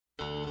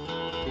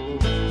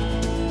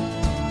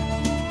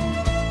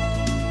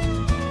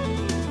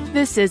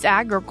This is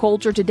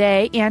Agriculture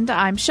Today, and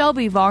I'm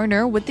Shelby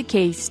Varner with the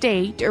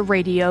K-State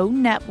Radio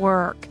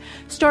Network.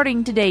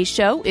 Starting today's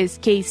show is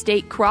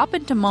K-State crop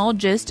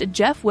entomologist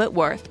Jeff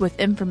Whitworth with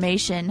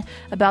information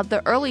about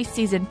the early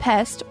season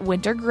pest,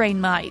 winter grain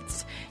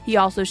mites. He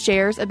also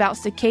shares about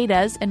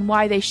cicadas and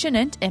why they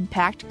shouldn't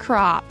impact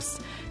crops.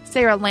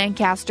 Sarah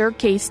Lancaster,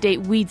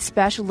 K-State weed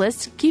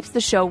specialist, keeps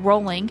the show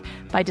rolling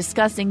by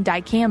discussing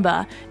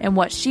dicamba and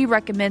what she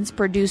recommends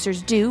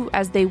producers do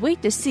as they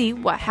wait to see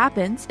what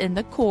happens in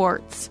the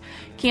courts.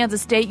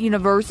 Kansas State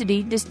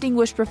University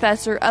Distinguished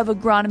Professor of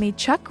Agronomy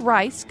Chuck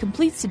Rice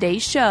completes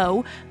today's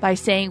show by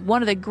saying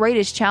one of the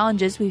greatest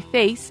challenges we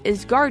face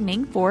is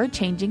gardening for a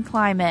changing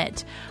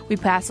climate. We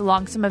pass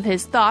along some of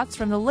his thoughts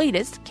from the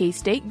latest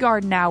K-State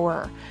Garden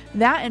Hour.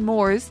 That and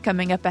more is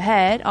coming up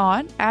ahead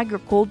on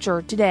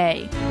Agriculture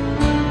Today.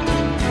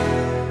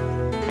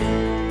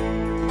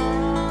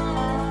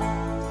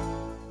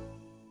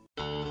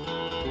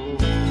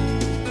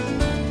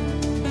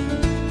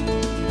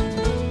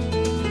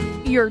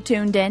 You're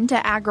tuned in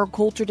to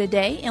Agriculture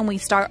Today, and we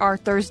start our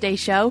Thursday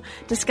show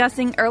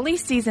discussing early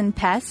season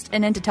pests.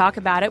 And then to talk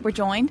about it, we're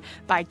joined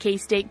by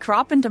K-State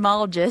crop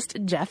entomologist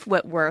Jeff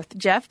Whitworth.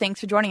 Jeff, thanks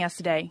for joining us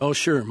today. Oh,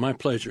 sure. My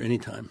pleasure.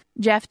 Anytime.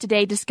 Jeff,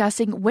 today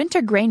discussing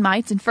winter grain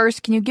mites. And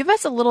first, can you give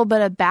us a little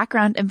bit of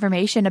background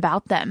information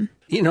about them?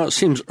 You know, it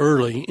seems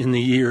early in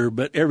the year,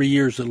 but every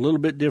year is a little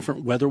bit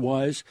different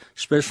weather-wise,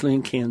 especially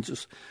in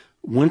Kansas.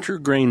 Winter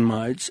grain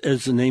mites,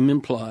 as the name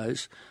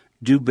implies,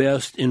 do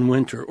best in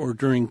winter or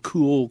during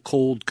cool,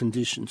 cold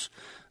conditions.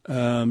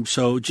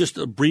 So just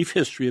a brief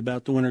history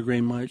about the winter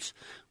grain mites.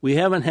 We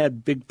haven't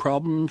had big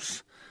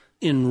problems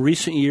in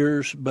recent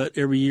years, but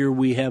every year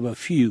we have a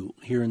few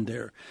here and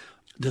there.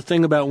 The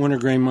thing about winter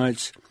grain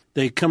mites,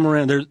 they come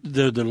around.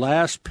 They're the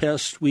last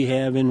pest we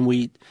have in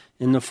wheat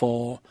in the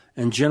fall,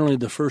 and generally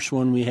the first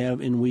one we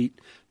have in wheat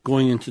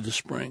going into the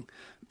spring.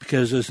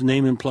 Because as the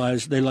name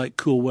implies, they like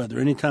cool weather.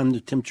 Anytime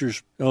the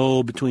temperature's,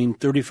 between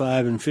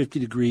 35 and 50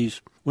 degrees,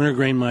 winter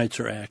grain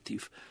mites are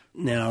active.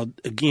 Now,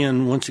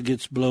 again, once it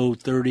gets below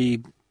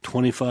 30,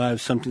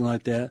 25, something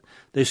like that,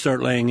 they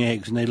start laying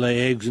eggs, and they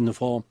lay eggs in the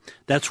fall.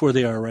 That's where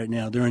they are right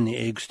now. They're in the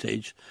egg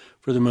stage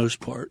for the most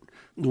part.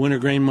 The winter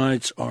grain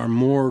mites are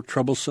more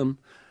troublesome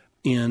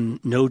in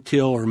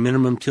no-till or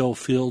minimum-till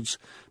fields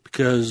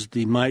because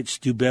the mites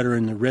do better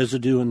in the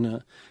residue in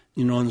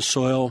the, on the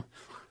soil.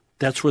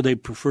 That's where they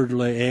prefer to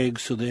lay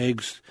eggs, so the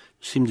eggs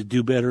seem to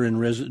do better in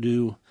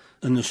residue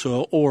in the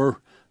soil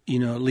or,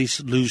 at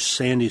least loose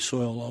sandy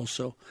soil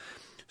also.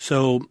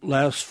 So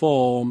last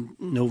fall,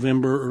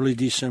 November, early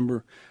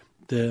December,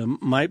 the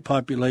mite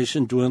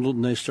population dwindled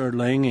and they started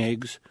laying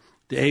eggs.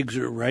 The eggs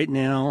are right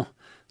now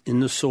in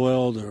the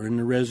soil, they're in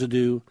the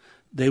residue.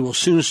 They will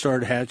soon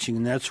start hatching,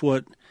 and that's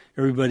what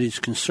everybody's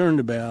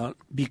concerned about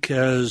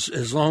because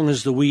as long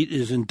as the wheat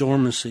is in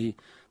dormancy,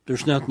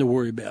 there's nothing to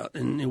worry about.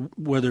 And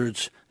whether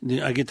it's,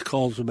 I get the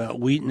calls about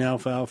wheat and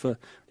alfalfa,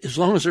 as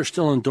long as they're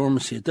still in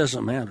dormancy, it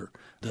doesn't matter.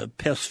 The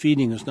pest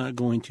feeding is not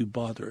going to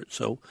bother it.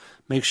 So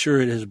make sure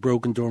it has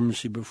broken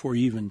dormancy before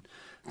you even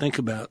think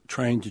about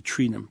trying to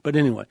treat them. But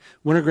anyway,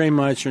 winter grain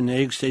mites are in the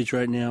egg stage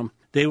right now.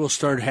 They will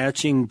start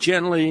hatching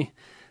generally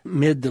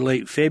mid to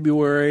late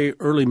February,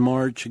 early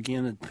March.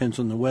 Again, it depends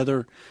on the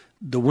weather.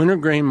 The winter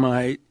grain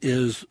mite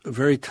is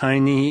very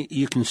tiny.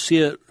 You can see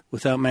it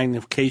without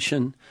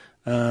magnification.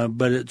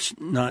 But it's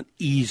not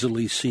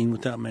easily seen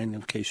without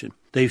magnification.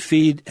 They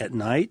feed at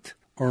night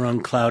or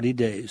on cloudy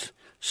days.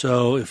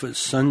 So if the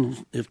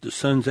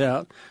sun's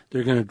out,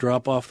 they're going to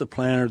drop off the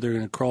plant or they're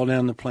going to crawl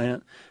down the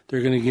plant.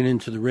 They're going to get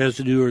into the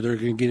residue or they're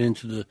going to get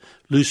into the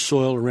loose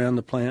soil around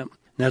the plant.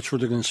 And that's where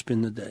they're going to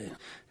spend the day.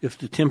 If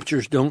the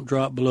temperatures don't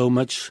drop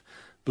much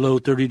below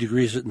 30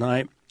 degrees at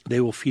night, they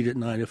will feed at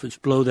night. If it's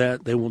below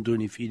that, they won't do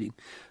any feeding.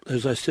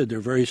 As I said, they're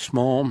very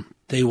small.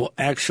 They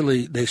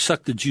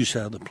suck the juice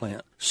out of the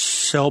plant,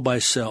 cell by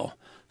cell.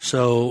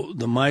 So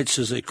the mites,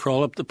 as they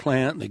crawl up the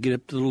plant, they get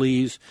up to the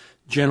leaves.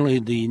 Generally,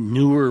 the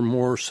newer,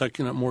 more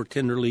succulent, more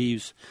tender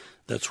leaves,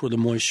 that's where the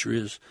moisture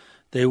is.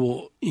 They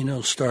will,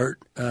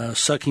 start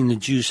sucking the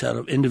juice out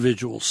of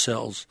individual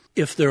cells.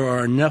 If there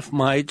are enough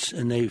mites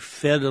and they've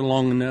fed it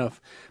long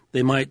enough,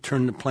 they might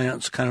turn the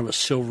plants kind of a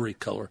silvery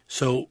color.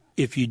 So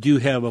if you do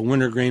have a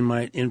winter grain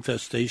mite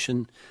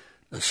infestation,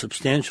 a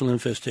substantial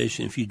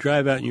infestation, if you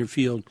drive out in your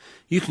field,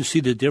 you can see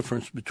the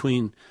difference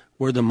between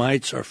where the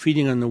mites are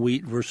feeding on the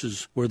wheat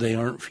versus where they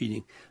aren't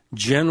feeding.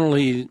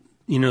 Generally,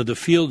 the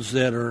fields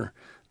that are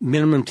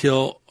minimum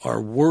till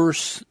are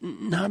worse.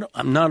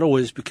 Not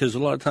always, because a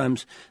lot of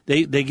times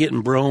they get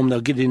in brome. They'll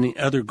get in the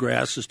other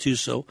grasses too.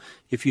 So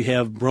if you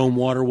have brome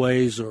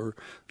waterways or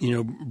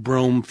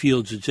brome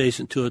fields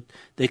adjacent to it,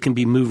 they can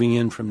be moving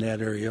in from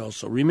that area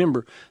also.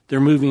 Remember, they're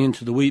moving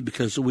into the wheat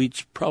because the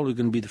wheat's probably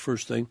going to be the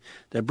first thing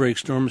that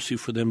breaks dormancy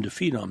for them to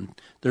feed on.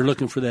 They're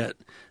looking for that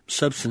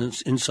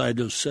substance inside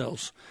those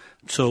cells.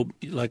 So,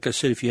 like I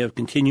said, if you have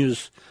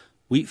continuous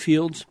wheat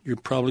fields, you're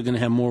probably going to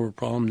have more of a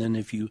problem than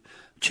if you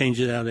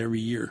change it out every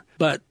year.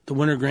 But the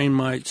winter grain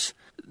mites,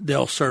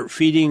 they'll start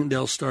feeding.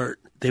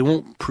 They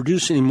won't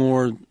produce any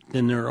more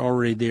than they're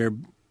already there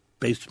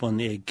based upon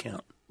the egg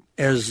count.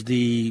 As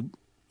the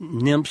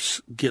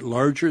nymphs get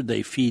larger,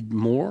 they feed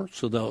more,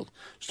 so they'll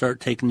start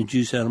taking the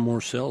juice out of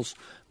more cells.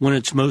 When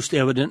it's most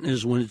evident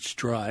is when it's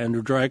dry.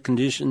 Under dry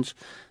conditions,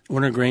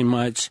 wintergreen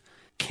mites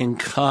can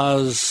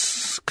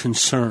cause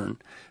concern.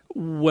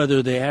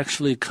 Whether they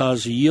actually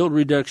cause a yield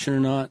reduction or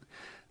not,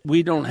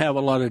 we don't have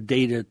a lot of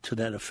data to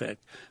that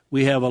effect.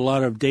 We have a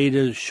lot of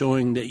data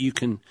showing that you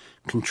can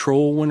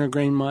control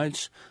wintergreen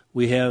mites.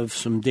 We have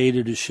some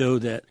data to show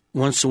that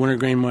once the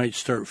wintergreen mites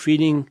start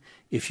feeding,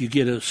 if you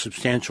get a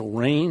substantial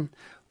rain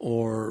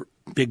or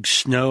big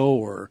snow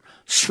or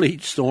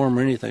sleet storm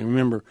or anything,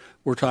 remember,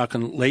 we're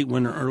talking late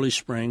winter, early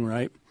spring,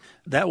 right?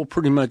 That will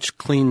pretty much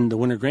clean the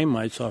wintergreen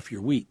mites off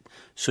your wheat,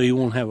 so you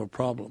won't have a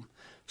problem.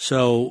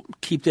 So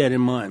keep that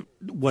in mind.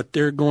 What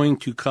they're going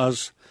to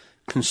cause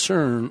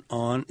concern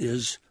on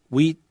is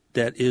wheat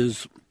that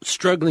is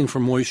struggling for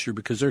moisture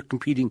because they're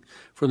competing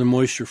for the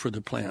moisture for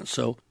the plant.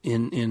 So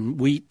in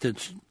wheat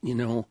that's,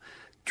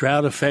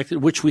 drought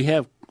affected, which we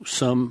have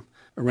some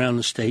around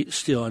the state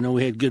still. I know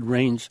we had good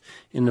rains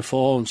in the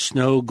fall and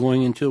snow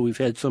going into it. We've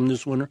had some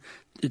this winter.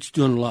 It's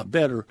doing a lot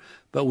better,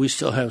 but we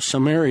still have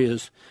some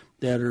areas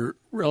that are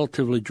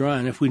relatively dry.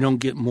 And if we don't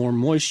get more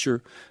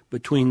moisture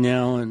between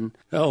now and,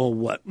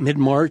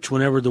 mid-March,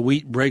 whenever the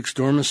wheat breaks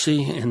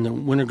dormancy and the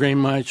wintergreen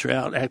mites are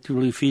out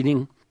actively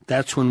feeding,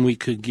 that's when we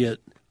could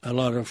get a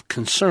lot of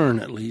concern,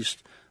 at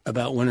least,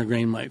 about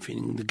wintergreen mite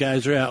feeding. The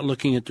guys are out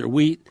looking at their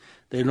wheat.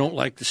 They don't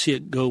like to see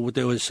it go, what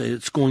they always say,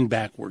 it's going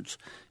backwards.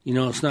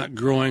 It's not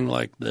growing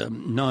like the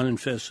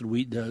non-infested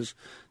wheat does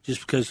just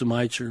because the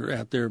mites are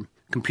out there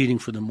competing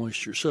for the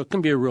moisture. So it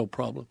can be a real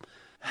problem.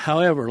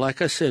 However,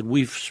 like I said,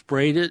 we've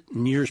sprayed it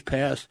in years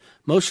past.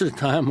 Most of the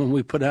time when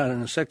we put out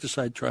an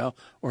insecticide trial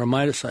or a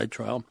miticide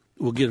trial,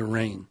 we'll get a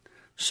rain.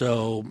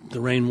 So the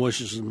rain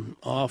washes them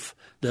off.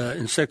 The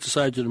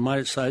insecticides or the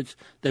miticides,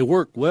 they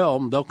work well.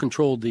 They'll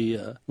control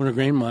the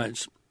wintergreen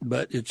mites,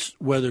 but it's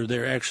whether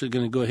they're actually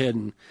going to go ahead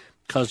and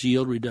cause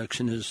yield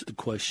reduction is the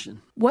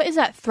question. What is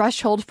that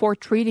threshold for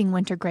treating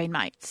wintergreen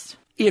mites?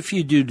 If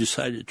you do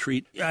decide to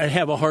treat, I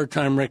have a hard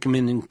time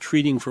recommending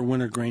treating for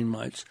wintergreen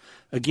mites.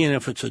 Again,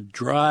 if it's a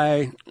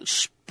dry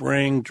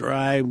spring,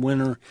 dry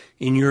winter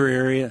in your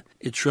area,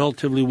 it's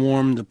relatively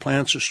warm, the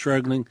plants are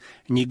struggling,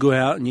 and you go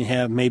out and you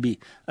have maybe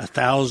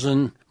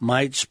 1,000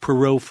 mites per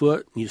row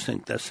foot, you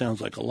think that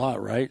sounds like a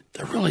lot, right?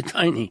 They're really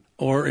tiny.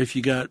 Or if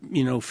you got,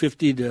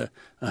 50 to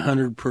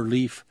 100 per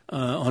leaf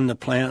on the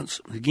plants,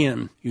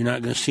 again, you're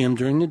not going to see them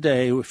during the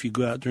day. If you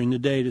go out during the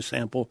day to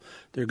sample,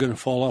 they're going to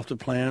fall off the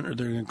plant or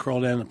they're going to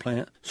crawl down the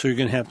plant, so you're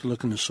going to have to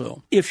look in the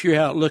soil. If you're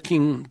out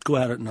looking, go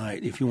out at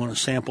night. If you want to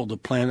sample the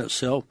plant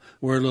itself,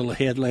 wear a little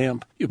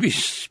headlamp. You'll be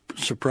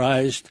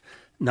surprised,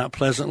 not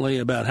pleasantly,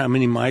 about how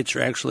many mites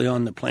are actually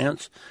on the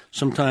plants.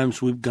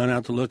 Sometimes we've gone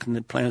out to look and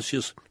the plants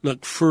just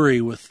look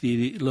furry with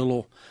the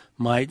little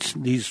mites.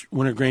 These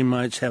wintergreen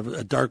mites have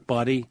a dark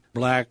body,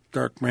 black,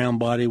 dark brown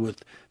body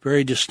with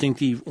very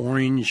distinctive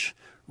orange,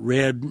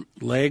 red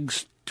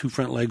legs. Two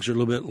front legs are a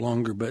little bit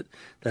longer, but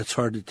that's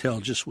hard to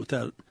tell just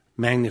without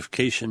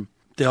magnification.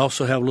 They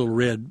also have a little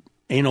red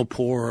anal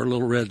pore or a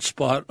little red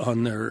spot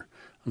on the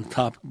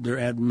top of their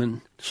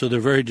abdomen, so they're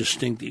very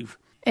distinctive.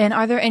 And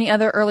are there any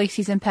other early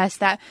season pests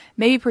that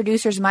maybe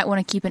producers might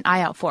want to keep an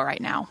eye out for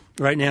right now?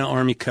 Right now,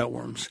 army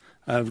cutworms.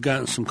 I've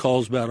gotten some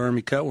calls about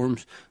army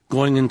cutworms.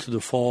 Going into the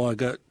fall, I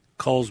got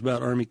calls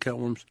about army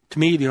cutworms. To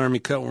me, the army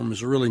cutworm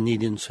is a really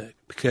neat insect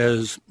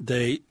because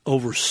they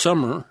over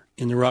summer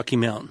in the Rocky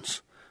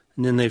Mountains,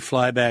 and then they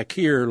fly back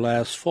here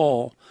last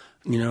fall,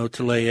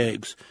 to lay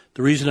eggs.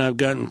 The reason I've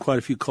gotten quite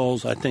a few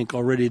calls, I think,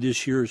 already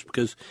this year is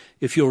because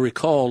if you'll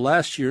recall,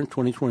 last year in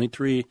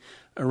 2023,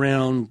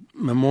 around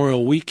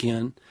Memorial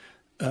Weekend,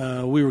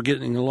 we were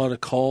getting a lot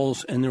of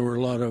calls, and there were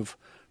a lot of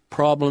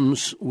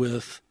problems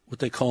with what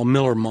they call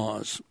miller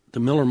moths. The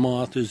miller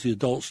moth is the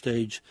adult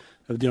stage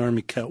of the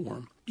army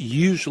cutworm.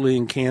 Usually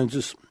in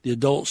Kansas, the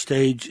adult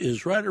stage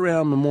is right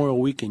around Memorial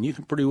Weekend. You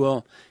can pretty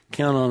well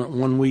count on it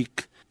 1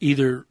 week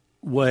either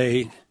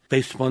way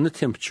based upon the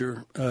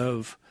temperature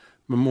of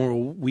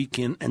Memorial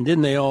Weekend, and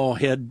then they all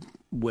head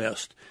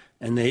west,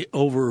 and they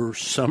over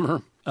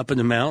summer up in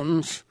the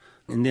mountains,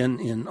 and then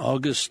in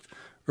August,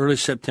 early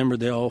September,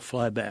 they all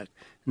fly back,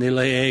 and they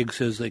lay eggs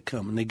as they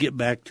come, and they get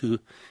back to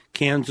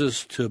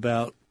Kansas to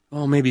about,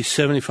 maybe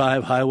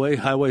 75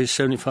 highway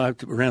 75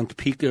 to around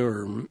Topeka,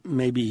 or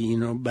maybe,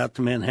 about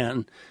to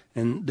Manhattan,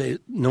 and they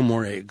no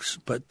more eggs.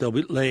 But they'll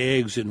lay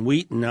eggs in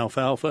wheat and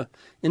alfalfa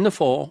in the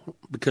fall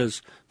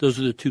because those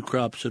are the two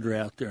crops that are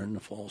out there in the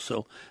fall.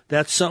 So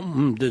that's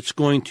something that's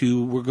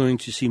we're going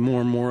to see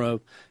more and more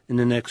of in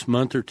the next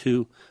month or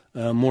two,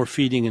 more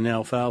feeding in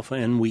alfalfa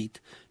and wheat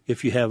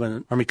if you have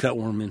an army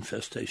cutworm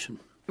infestation.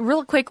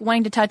 Real quick,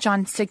 wanting to touch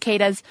on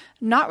cicadas,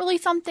 not really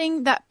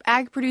something that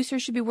ag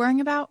producers should be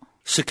worrying about?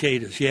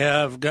 Cicadas,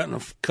 yeah, I've gotten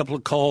a couple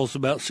of calls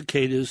about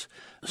cicadas.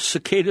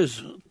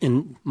 Cicadas,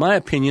 in my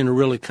opinion, are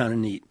really kind of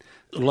neat.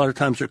 A lot of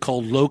times they're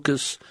called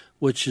locusts,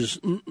 which is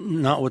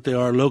not what they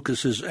are.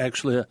 Locust is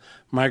actually a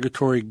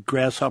migratory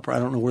grasshopper. I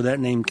don't know where that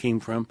name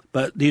came from.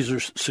 But these are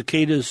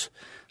cicadas,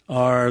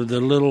 are the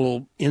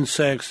little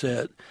insects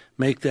that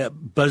make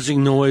that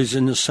buzzing noise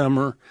in the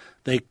summer.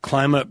 They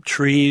climb up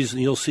trees,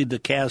 and you'll see the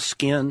cast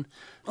skin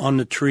on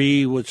the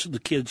tree, which the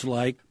kids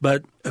like.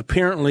 But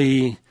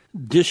apparently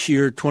this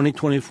year,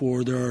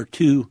 2024, there are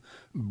 2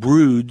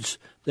 broods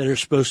that are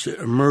supposed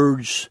to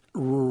emerge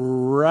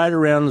right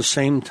around the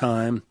same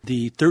time,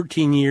 the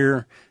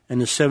 13-year and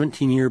the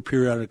 17-year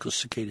periodical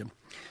cicada.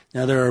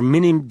 Now, there are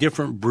many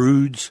different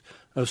broods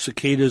of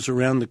cicadas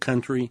around the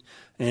country,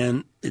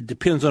 and it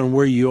depends on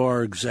where you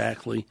are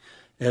exactly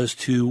as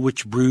to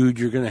which brood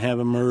you're going to have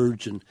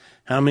emerge and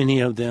how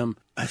many of them.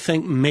 I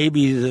think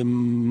maybe the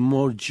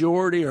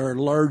majority or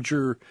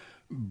larger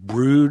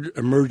brood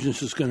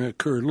emergence is going to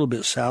occur a little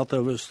bit south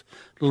of us,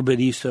 a little bit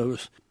east of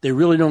us. They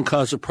really don't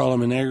cause a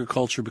problem in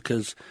agriculture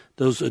because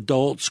those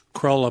adults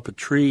crawl up a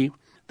tree.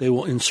 They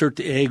will insert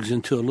the eggs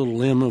into a little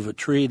limb of a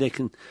tree. They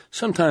can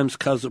sometimes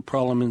cause a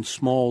problem in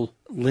small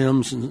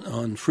limbs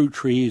on fruit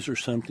trees or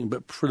something,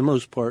 but for the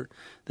most part,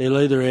 they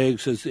lay their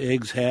eggs. As the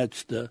eggs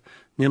hatch, the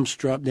nymphs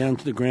drop down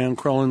to the ground,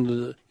 crawl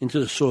into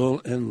the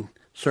soil, and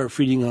start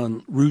feeding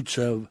on roots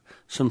of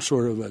some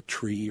sort of a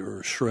tree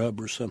or a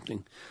shrub or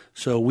something.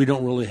 So we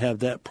don't really have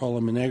that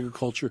problem in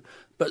agriculture,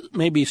 but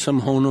maybe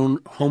some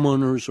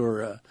homeowners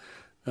or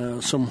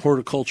some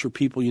horticulture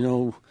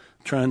people,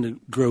 trying to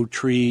grow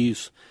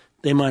trees,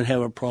 they might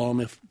have a problem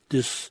if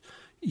this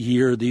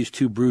year these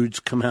 2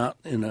 broods come out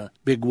in a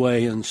big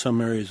way in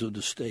some areas of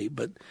the state.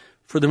 But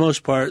for the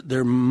most part,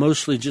 they're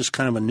mostly just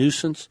kind of a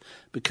nuisance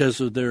because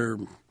of their,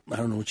 I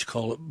don't know what you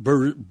call it,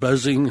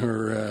 buzzing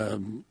or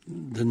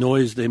the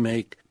noise they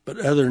make. But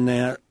other than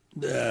that,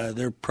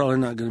 they're probably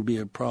not going to be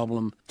a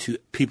problem to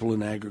people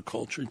in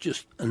agriculture.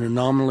 Just an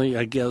anomaly,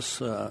 I guess.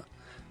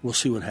 We'll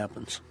see what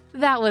happens.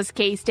 That was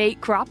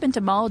K-State crop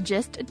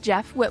entomologist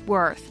Jeff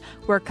Whitworth.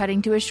 We're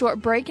cutting to a short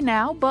break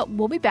now, but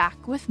we'll be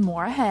back with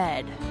more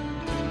ahead.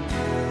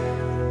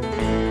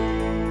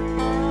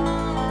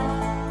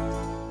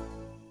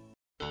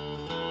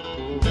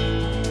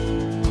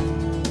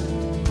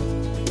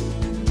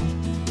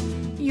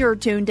 You're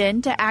tuned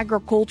in to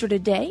Agriculture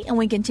Today, and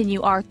we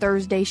continue our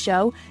Thursday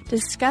show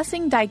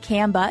discussing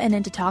dicamba.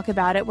 And to talk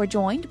about it, we're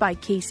joined by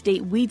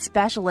K-State weed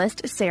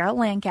specialist Sarah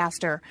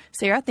Lancaster.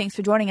 Sarah, thanks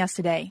for joining us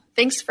today.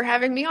 Thanks for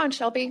having me on,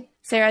 Shelby.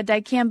 Sarah,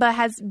 dicamba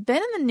has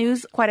been in the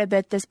news quite a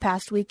bit this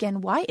past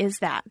weekend. Why is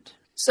that?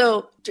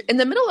 So in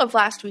the middle of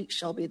last week,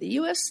 Shelby, the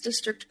U.S.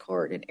 District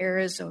Court in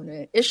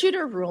Arizona issued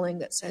a ruling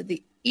that said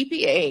the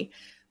EPA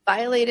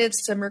violated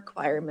some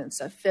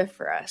requirements of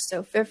FIFRA.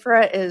 So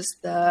FIFRA is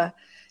the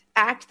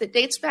act that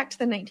dates back to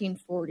the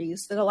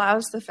 1940s that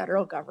allows the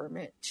federal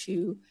government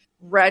to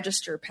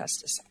register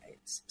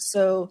pesticides.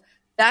 So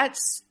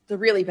that's the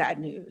really bad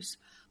news.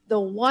 The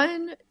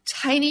one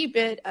tiny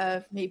bit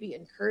of maybe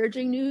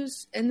encouraging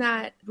news in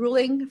that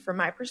ruling, from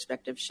my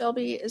perspective,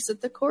 Shelby, is that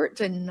the court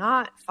did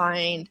not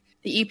find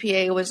the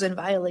EPA was in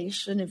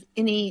violation of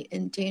any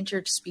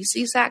Endangered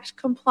Species Act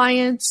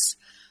compliance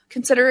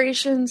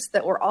considerations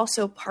that were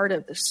also part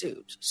of the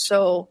suit.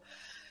 So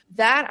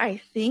that, I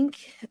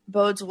think,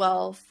 bodes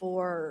well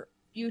for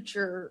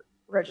future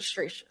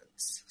registrations.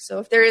 So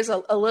if there is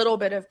a little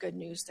bit of good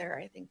news there,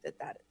 I think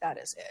that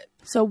is it.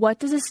 So what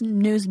does this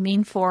news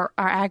mean for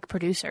our ag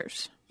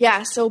producers?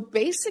 Yeah, so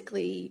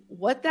basically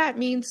what that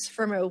means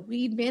from a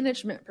weed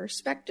management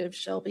perspective,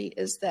 Shelby,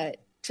 is that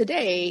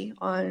today,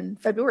 on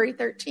February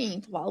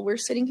 13th, while we're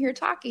sitting here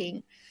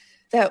talking,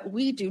 that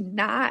we do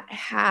not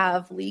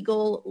have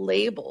legal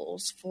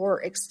labels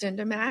for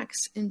XtendiMax,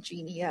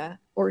 Ingenia,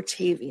 or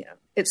Tavium.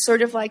 It's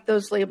sort of like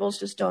those labels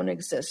just don't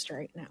exist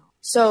right now.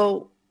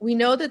 So we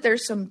know that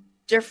there's some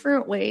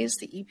different ways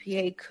the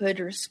EPA could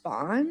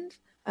respond.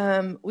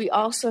 We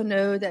also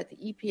know that the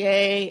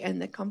EPA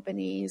and the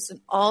companies and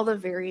all the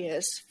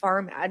various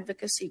farm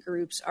advocacy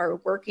groups are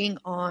working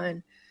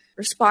on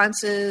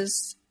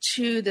responses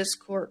to this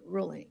court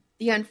ruling.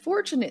 The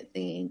unfortunate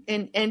thing,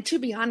 and to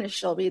be honest,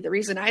 Shelby, the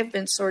reason I've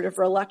been sort of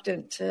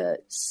reluctant to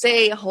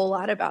say a whole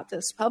lot about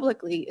this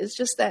publicly is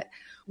just that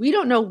we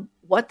don't know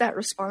what that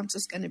response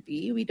is going to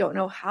be. We don't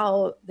know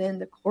how then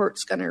the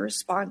court's going to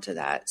respond to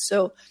that.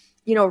 So,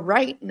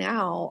 right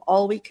now,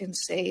 all we can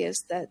say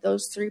is that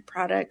those 3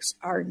 products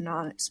are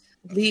not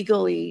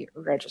legally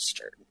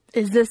registered.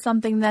 Is this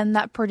something then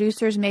that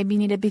producers maybe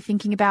need to be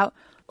thinking about,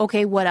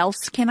 okay, what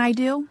else can I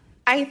do?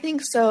 I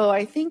think so.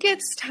 I think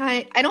it's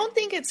time. I don't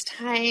think it's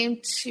time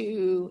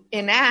to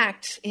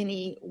enact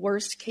any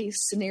worst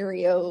case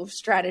scenario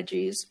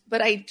strategies,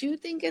 but I do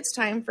think it's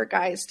time for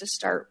guys to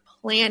start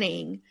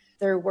planning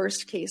their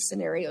worst case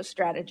scenario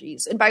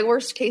strategies. And by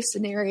worst case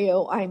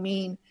scenario, I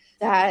mean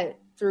that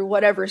through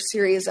whatever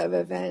series of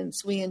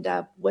events, we end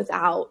up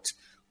without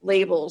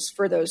labels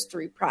for those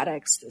 3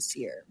 products this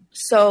year.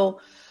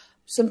 So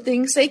some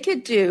things they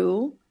could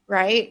do,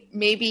 right?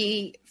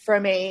 Maybe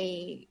from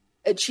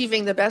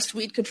achieving the best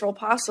weed control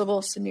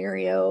possible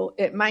scenario,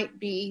 it might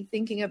be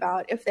thinking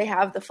about if they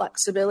have the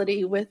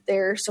flexibility with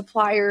their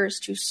suppliers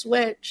to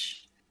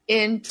switch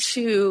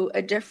into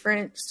a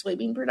different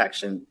soybean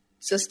production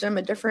system,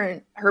 a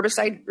different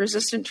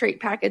herbicide-resistant trait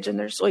package in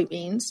their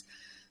soybeans.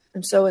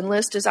 And so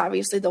Enlist is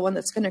obviously the one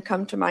that's going to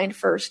come to mind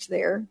first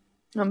there.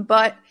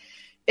 But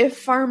if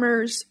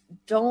farmers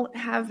don't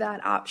have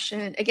that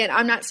option, again,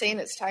 I'm not saying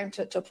it's time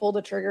to pull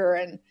the trigger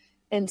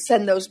and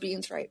send those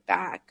beans right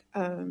back.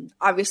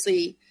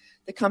 Obviously,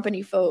 the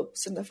company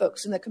folks and the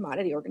folks in the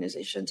commodity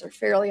organizations are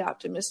fairly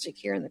optimistic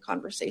here in the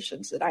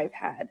conversations that I've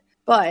had,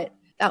 but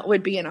that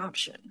would be an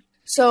option.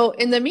 So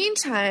in the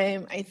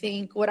meantime, I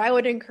think what I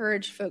would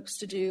encourage folks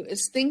to do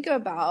is think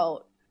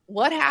about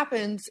what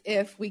happens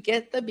if we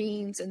get the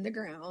beans in the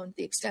ground,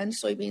 the Extend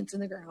soybeans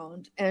in the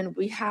ground, and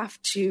we have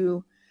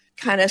to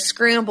kind of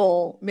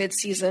scramble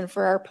mid-season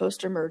for our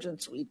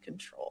post-emergence weed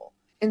control.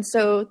 And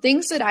so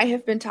things that I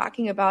have been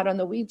talking about on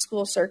the weed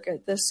school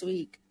circuit this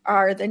week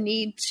are the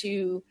need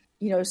to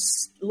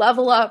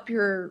level up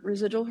your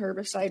residual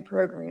herbicide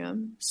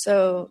program.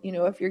 So,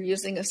 if you're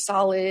using a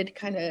solid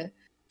kind of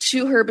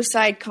 2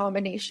 herbicide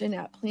combination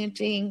at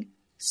planting,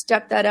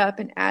 step that up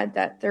and add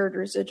that third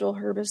residual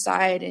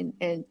herbicide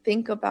and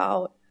think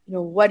about,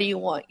 what do you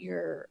want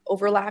your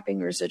overlapping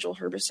residual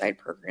herbicide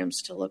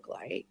programs to look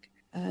like?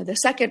 The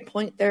second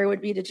point there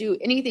would be to do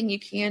anything you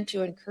can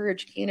to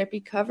encourage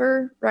canopy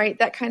cover, right?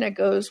 That kind of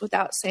goes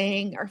without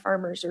saying. Our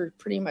farmers are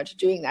pretty much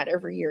doing that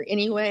every year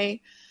anyway.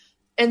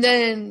 And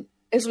then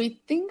as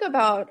we think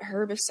about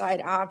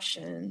herbicide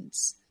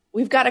options,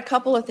 we've got a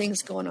couple of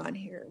things going on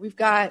here. We've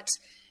got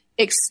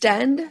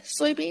Extend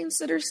soybeans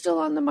that are still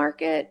on the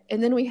market,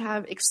 and then we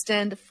have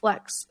Extend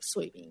Flex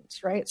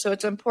soybeans, right? So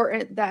it's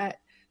important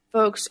that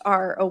folks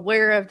are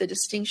aware of the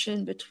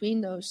distinction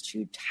between those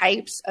two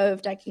types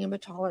of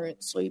dicamba-tolerant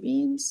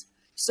soybeans.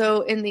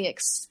 So in the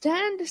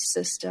Extend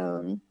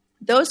system,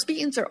 those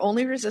beans are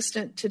only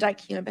resistant to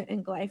dicamba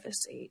and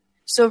glyphosate.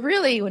 So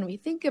really, when we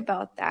think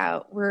about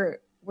that, we're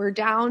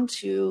down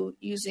to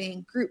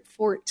using group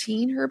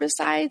 14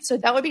 herbicides. So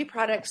that would be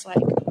products like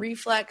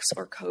Reflex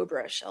or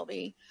Cobra,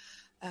 Shelby.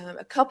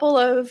 A couple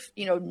of,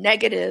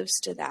 negatives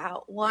to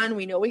that. One,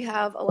 we know we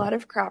have a lot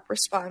of crop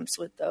response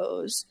with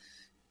those.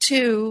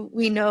 2,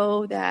 we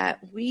know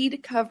that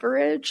weed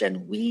coverage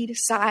and weed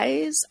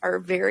size are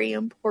very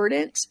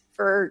important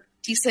for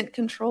decent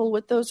control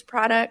with those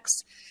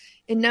products.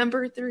 And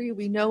number 3,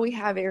 we know we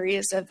have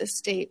areas of the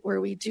state where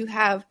we do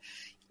have,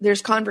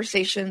 there's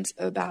conversations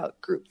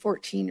about group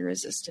 14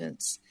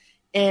 resistance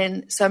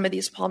in some of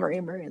these Palmer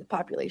amaranth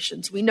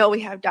populations. We know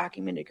we have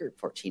documented group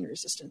 14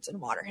 resistance in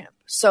water hemp.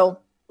 So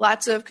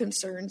lots of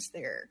concerns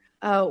there.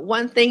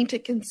 One thing to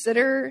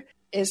consider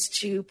is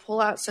to pull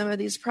out some of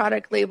these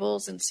product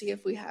labels and see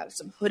if we have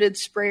some hooded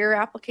sprayer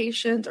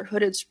applications or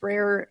hooded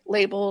sprayer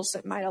labels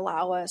that might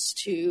allow us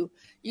to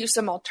use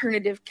some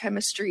alternative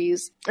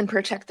chemistries and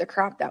protect the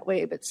crop that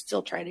way, but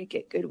still try to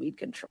get good weed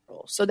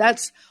control. So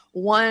that's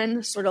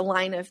one sort of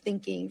line of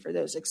thinking for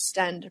those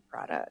Extend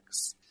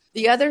products.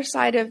 The other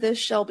side of this,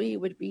 Shelby,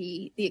 would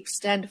be the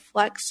Extend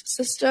Flex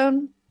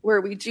system, where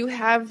we do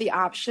have the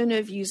option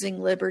of using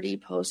Liberty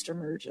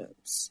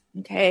post-emergence,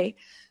 okay?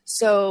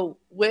 So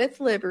with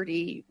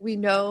Liberty, we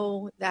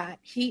know that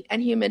heat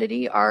and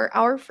humidity are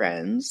our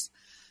friends,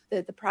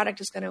 that the product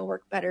is going to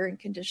work better in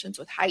conditions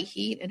with high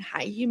heat and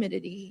high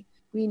humidity.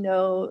 We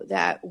know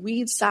that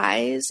weed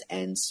size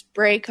and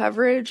spray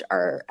coverage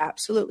are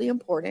absolutely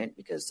important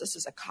because this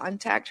is a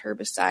contact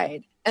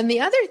herbicide. And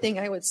the other thing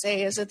I would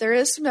say is that there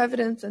is some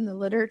evidence in the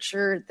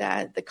literature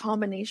that the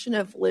combination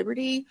of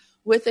Liberty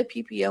with a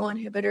PPO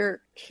inhibitor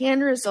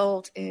can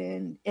result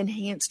in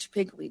enhanced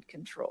pigweed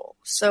control.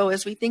 So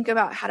as we think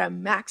about how to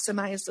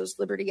maximize those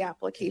Liberty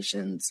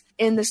applications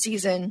in the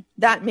season,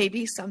 that may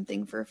be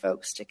something for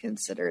folks to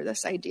consider,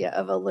 this idea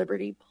of a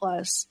Liberty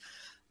plus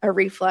a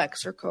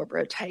Reflex or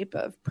Cobra type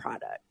of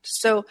product.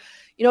 So,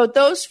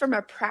 those from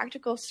a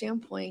practical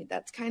standpoint,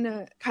 that's kind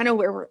of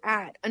where we're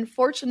at.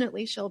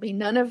 Unfortunately, Shelby,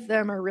 none of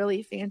them are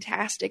really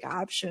fantastic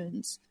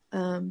options.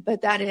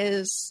 But that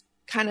is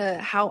kind of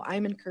how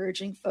I'm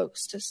encouraging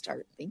folks to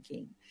start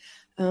thinking.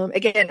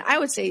 Again, I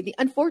would say the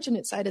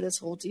unfortunate side of this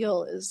whole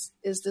deal is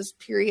this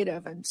period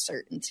of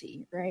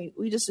uncertainty, right?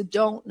 We just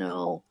don't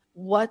know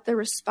what the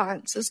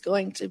response is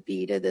going to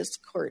be to this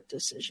court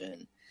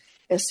decision.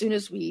 As soon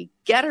as we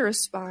get a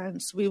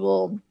response, we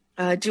will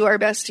do our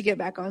best to get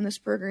back on this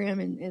program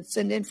and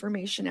send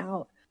information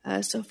out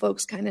so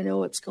folks kind of know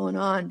what's going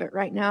on. But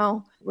right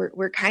now,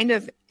 we're kind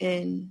of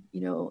in a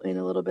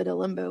little bit of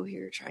limbo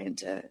here, trying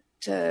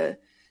to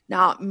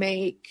not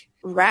make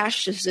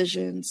rash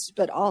decisions,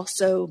 but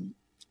also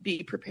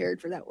be prepared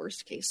for that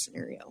worst case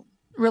scenario.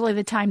 Really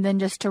the time then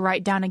just to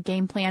write down a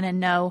game plan and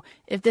know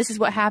if this is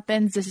what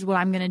happens, this is what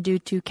I'm going to do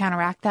to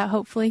counteract that,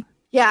 hopefully.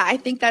 Yeah, I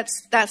think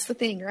that's the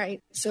thing,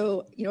 right?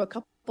 So, a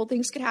couple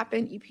things could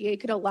happen.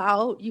 EPA could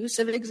allow use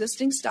of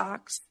existing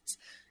stocks,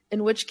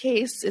 in which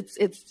case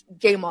it's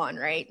game on,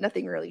 right?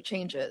 Nothing really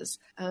changes.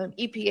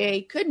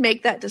 EPA could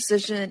make that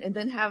decision and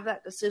then have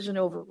that decision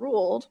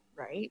overruled,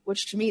 right?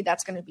 Which to me,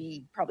 that's going to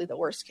be probably the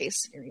worst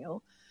case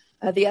scenario.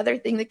 The other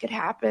thing that could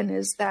happen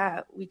is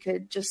that we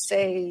could just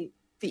say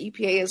the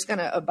EPA is going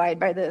to abide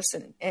by this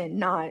and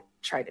not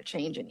try to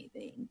change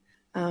anything.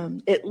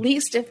 At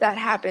least if that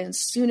happens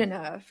soon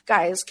enough,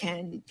 guys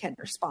can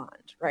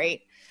respond,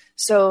 right?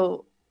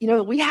 So,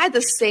 we had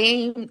a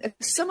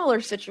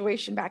similar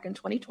situation back in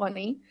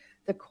 2020.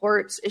 The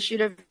courts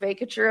issued a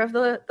vacatur of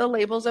the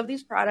labels of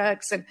these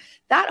products. And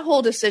that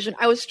whole decision,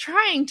 I was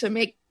trying to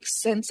make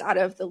sense out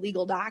of the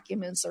legal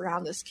documents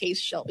around this case,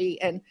 Shelby.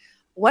 And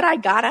what I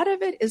got out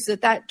of it is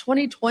that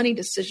 2020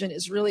 decision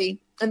is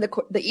really, and the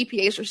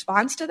EPA's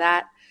response to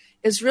that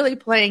is really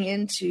playing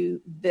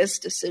into this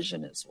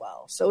decision as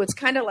well. So it's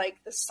kind of like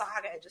the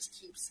saga just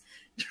keeps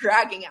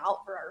dragging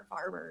out for our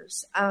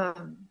farmers.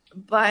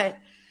 But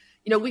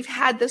we've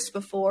had this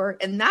before,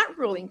 and that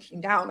ruling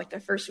came down like the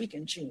first week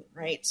in June,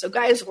 right? So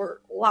guys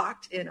were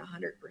locked in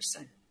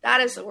 100%. That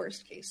is the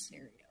worst case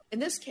scenario. In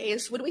this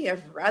case, would we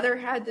have rather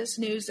had this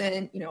news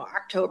in,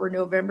 October,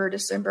 November,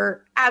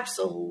 December?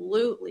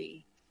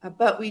 Absolutely.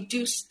 But we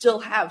do still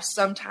have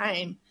some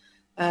time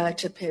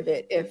to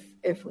pivot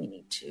if we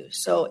need to.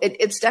 So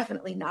it's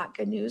definitely not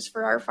good news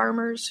for our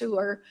farmers who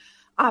are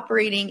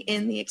operating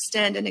in the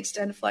Extend and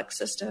Extend Flex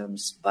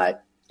systems,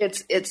 but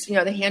it's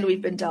the hand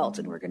we've been dealt,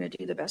 and we're going to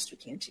do the best we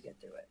can to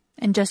get through it.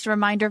 And just a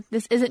reminder,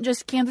 this isn't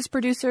just Kansas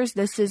producers.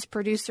 This is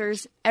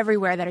producers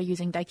everywhere that are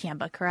using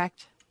dicamba,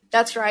 correct?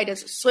 That's right.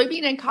 It's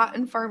soybean and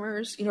cotton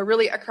farmers,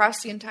 really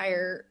across the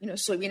entire,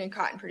 soybean and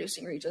cotton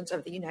producing regions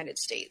of the United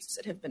States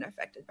that have been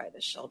affected by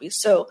this, Shelby.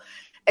 So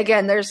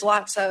again, there's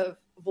lots of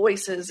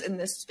voices in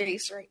this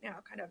space right now,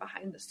 kind of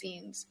behind the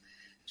scenes,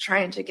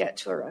 trying to get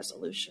to a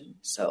resolution.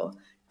 So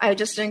I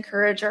just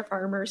encourage our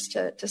farmers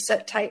to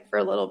sit tight for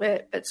a little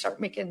bit, but start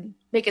making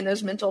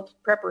those mental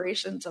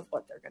preparations of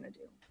what they're going to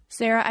do.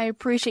 Sarah, I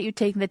appreciate you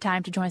taking the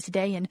time to join us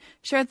today and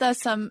share with us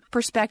some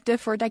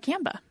perspective for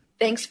dicamba.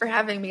 Thanks for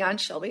having me on,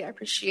 Shelby. I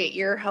appreciate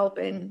your help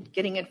in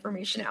getting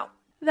information out.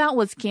 That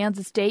was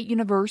Kansas State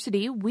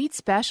University weed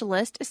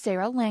specialist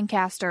Sarah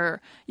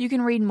Lancaster. You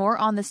can read more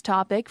on this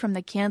topic from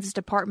the Kansas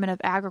Department of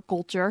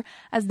Agriculture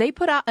as they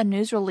put out a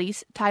news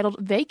release titled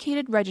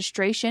Vacated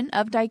Registration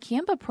of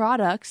Dicamba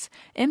Products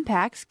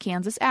Impacts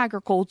Kansas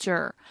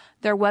Agriculture.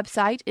 Their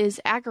website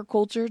is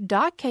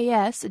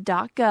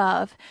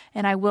agriculture.ks.gov,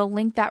 and I will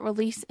link that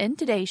release in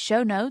today's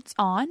show notes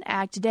on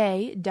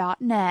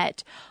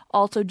agtoday.net.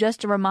 Also,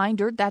 just a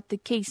reminder that the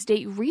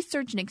K-State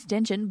Research and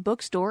Extension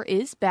bookstore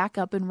is back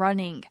up and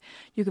running.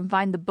 You can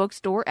find the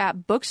bookstore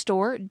at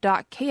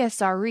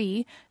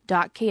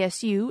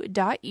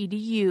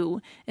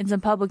bookstore.ksre.ksu.edu. And some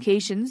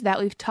publications that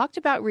we've talked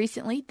about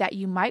recently that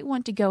you might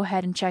want to go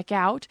ahead and check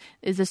out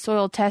is the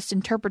Soil Test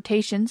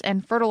Interpretations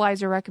and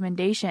Fertilizer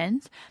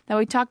Recommendations that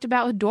we talked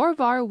about with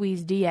Dorvar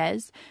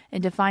Weiss-Diaz.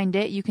 And to find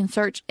it, you can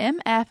search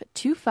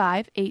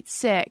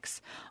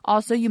MF2586.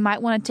 Also, you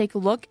might want to take a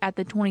look at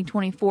the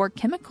 2024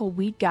 Chemical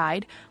Weed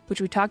Guide,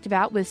 which we talked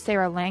about with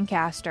Sarah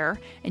Lancaster,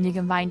 and you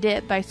can find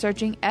it by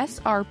searching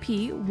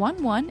SRP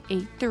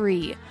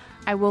 1183.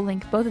 I will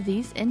link both of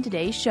these in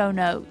today's show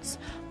notes.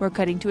 We're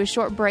cutting to a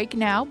short break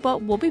now,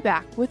 but we'll be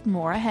back with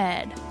more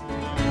ahead.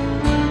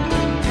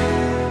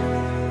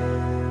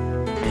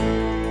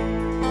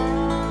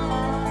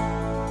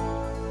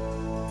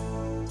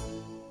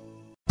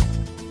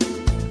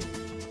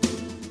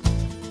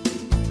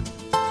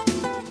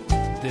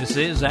 This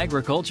is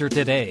Agriculture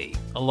Today.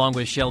 Along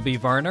with Shelby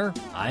Varner,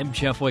 I'm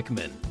Jeff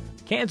Wickman.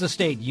 Kansas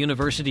State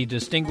University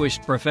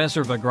Distinguished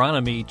Professor of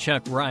Agronomy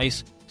Chuck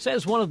Rice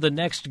says one of the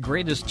next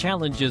greatest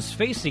challenges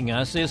facing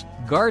us is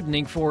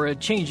gardening for a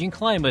changing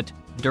climate.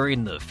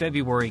 During the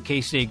February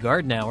K-State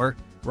Garden Hour,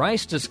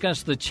 Rice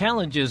discussed the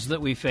challenges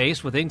that we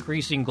face with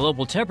increasing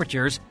global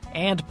temperatures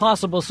and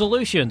possible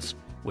solutions,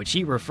 which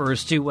he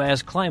refers to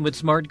as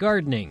climate-smart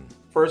gardening.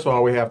 First of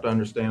all, we have to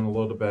understand a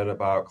little bit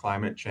about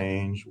climate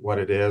change, what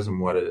it is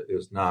and what it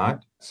is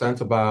not.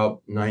 Since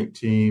about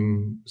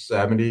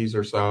 1970s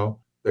or so,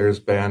 there's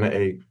been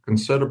a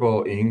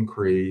considerable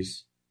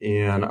increase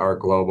in our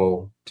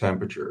global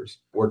temperatures.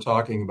 We're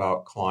talking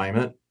about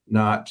climate,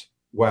 not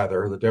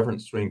weather. The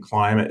difference between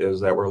climate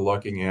is that we're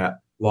looking at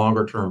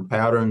longer term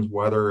patterns.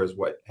 Weather is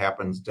what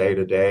happens day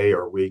to day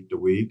or week to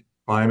week.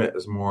 Climate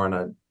is more on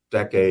a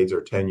decades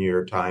or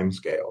 10-year time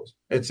scales.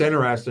 It's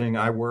interesting.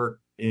 I work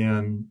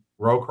in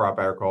row crop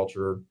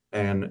agriculture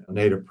and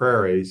native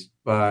prairies,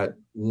 but a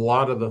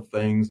lot of the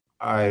things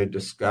I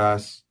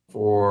discuss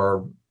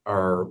for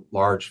our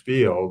large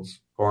fields,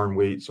 corn,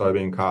 wheat,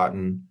 soybean,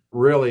 cotton,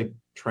 really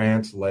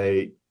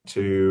translate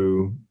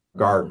to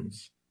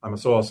gardens. I'm a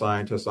soil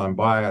scientist, I'm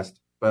biased,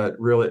 but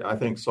really I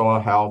think soil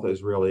health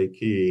is really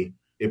key.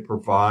 It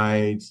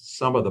provides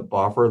some of the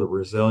buffer, the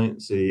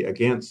resiliency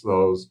against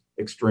those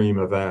extreme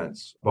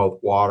events, both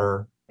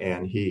water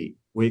and heat.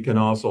 We can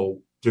also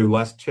do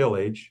less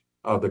tillage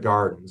of the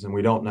gardens, and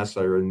we don't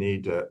necessarily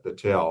need to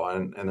till,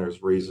 and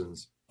there's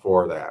reasons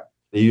for that.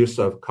 The use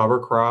of cover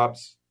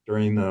crops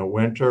during the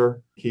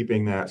winter,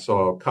 keeping that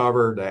soil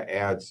covered, that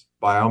adds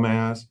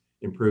biomass,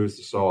 improves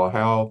the soil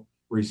health,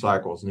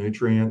 recycles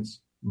nutrients.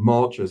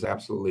 Mulch is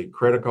absolutely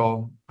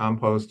critical.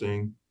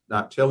 Composting,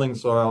 not tilling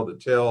soil. The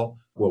till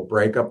will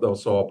break up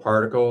those soil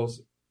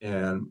particles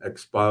and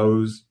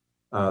expose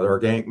The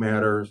organic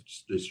matter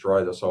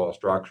destroy the soil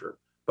structure.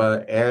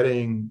 But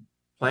adding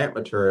plant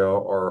material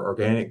or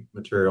organic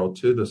material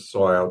to the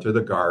soil, to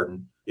the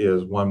garden,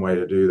 is one way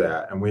to do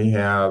that. And we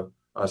have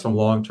some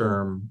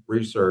long-term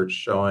research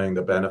showing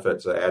the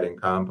benefits of adding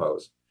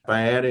compost.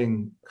 By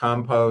adding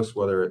compost,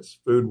 whether it's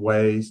food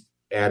waste,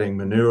 adding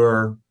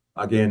manure,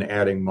 again,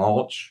 adding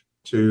mulch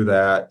to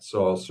that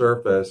soil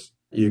surface,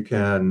 you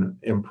can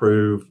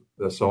improve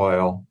the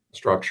soil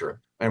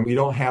structure. And we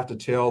don't have to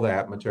till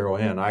that material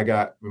in. I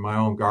got in my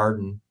own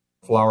garden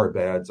flower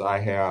beds, I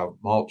have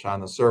mulch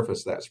on the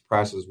surface that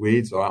suppresses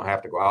weeds, so I don't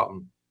have to go out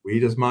and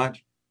weed as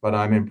much, but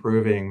I'm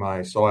improving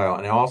my soil.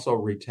 And it also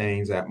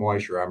retains that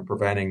moisture. I'm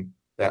preventing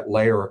that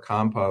layer of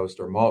compost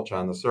or mulch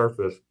on the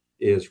surface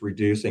is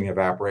reducing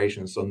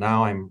evaporation. So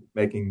now I'm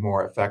making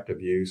more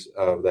effective use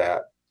of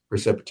that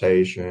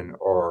precipitation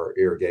or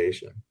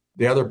irrigation.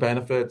 The other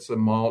benefits of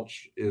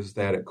mulch is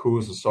that it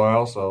cools the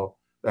soil. So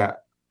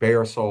that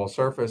bare soil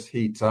surface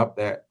heats up.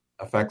 That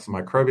affects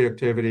microbial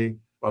activity,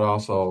 but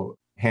also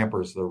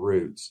hampers the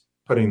roots.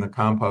 Putting the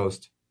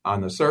compost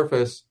on the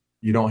surface,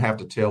 you don't have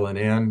to till it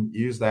in.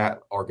 Use that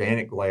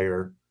organic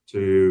layer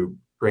to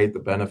create the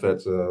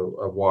benefits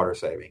of water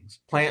savings.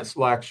 Plant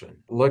selection,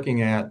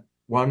 looking at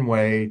one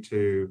way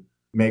to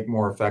make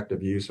more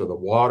effective use of the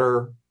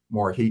water,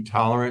 more heat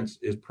tolerance,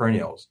 is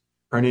perennials.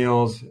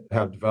 Perennials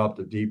have developed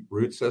a deep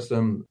root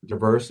system,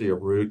 diversity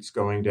of roots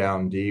going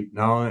down deep.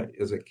 Not only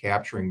is it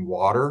capturing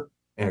water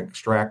and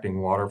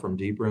extracting water from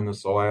deeper in the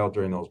soil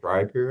during those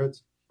dry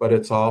periods, but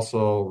it's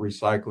also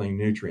recycling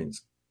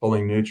nutrients,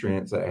 pulling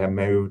nutrients that have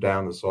moved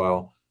down the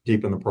soil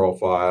deep in the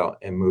profile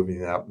and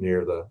moving up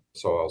near the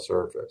soil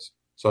surface.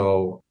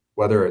 So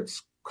whether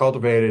it's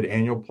cultivated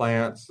annual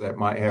plants that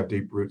might have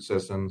deep root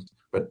systems,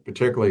 but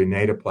particularly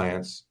native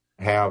plants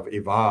have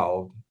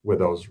evolved with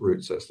those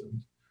root systems.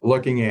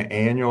 Looking at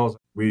annuals,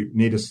 we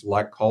need to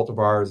select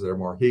cultivars that are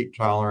more heat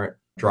tolerant,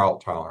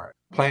 drought tolerant.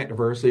 Plant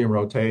diversity and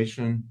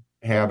rotation,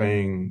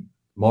 having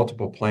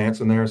multiple plants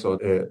in there so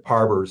it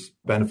harbors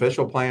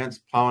beneficial plants,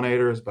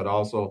 pollinators, but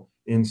also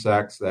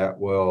insects that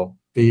will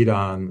feed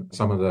on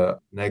some of the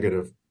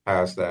negative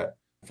pests that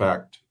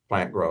affect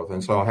plant growth.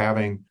 And so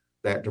having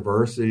that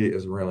diversity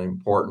is really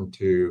important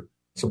to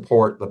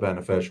support the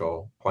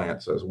beneficial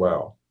plants as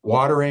well.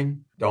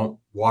 Watering, don't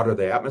water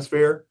the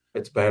atmosphere.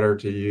 It's better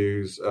to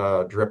use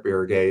drip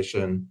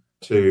irrigation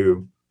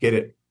to get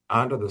it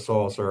onto the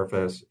soil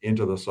surface,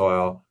 into the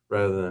soil,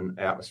 rather than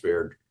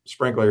atmosphere.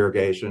 Sprinkler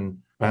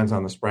irrigation depends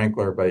on the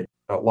sprinkler, but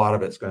a lot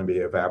of it's going to be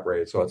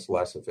evaporated, so it's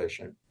less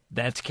efficient.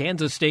 That's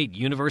Kansas State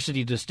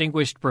University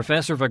Distinguished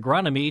Professor of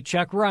Agronomy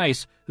Chuck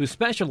Rice, who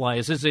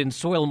specializes in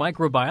soil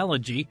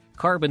microbiology,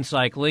 carbon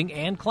cycling,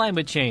 and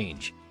climate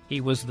change.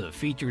 He was the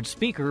featured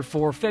speaker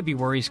for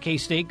February's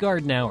K-State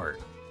Garden Hour.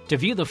 To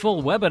view the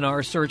full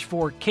webinar, search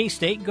for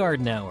K-State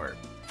Garden Hour.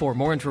 For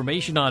more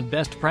information on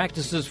best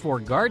practices for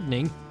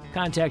gardening,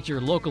 contact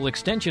your local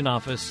extension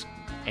office.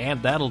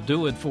 And that'll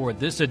do it for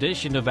this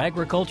edition of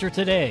Agriculture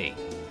Today.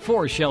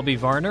 For Shelby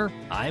Varner,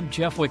 I'm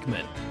Jeff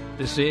Whitworth.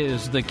 This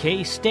is the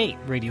K-State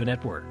Radio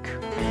Network.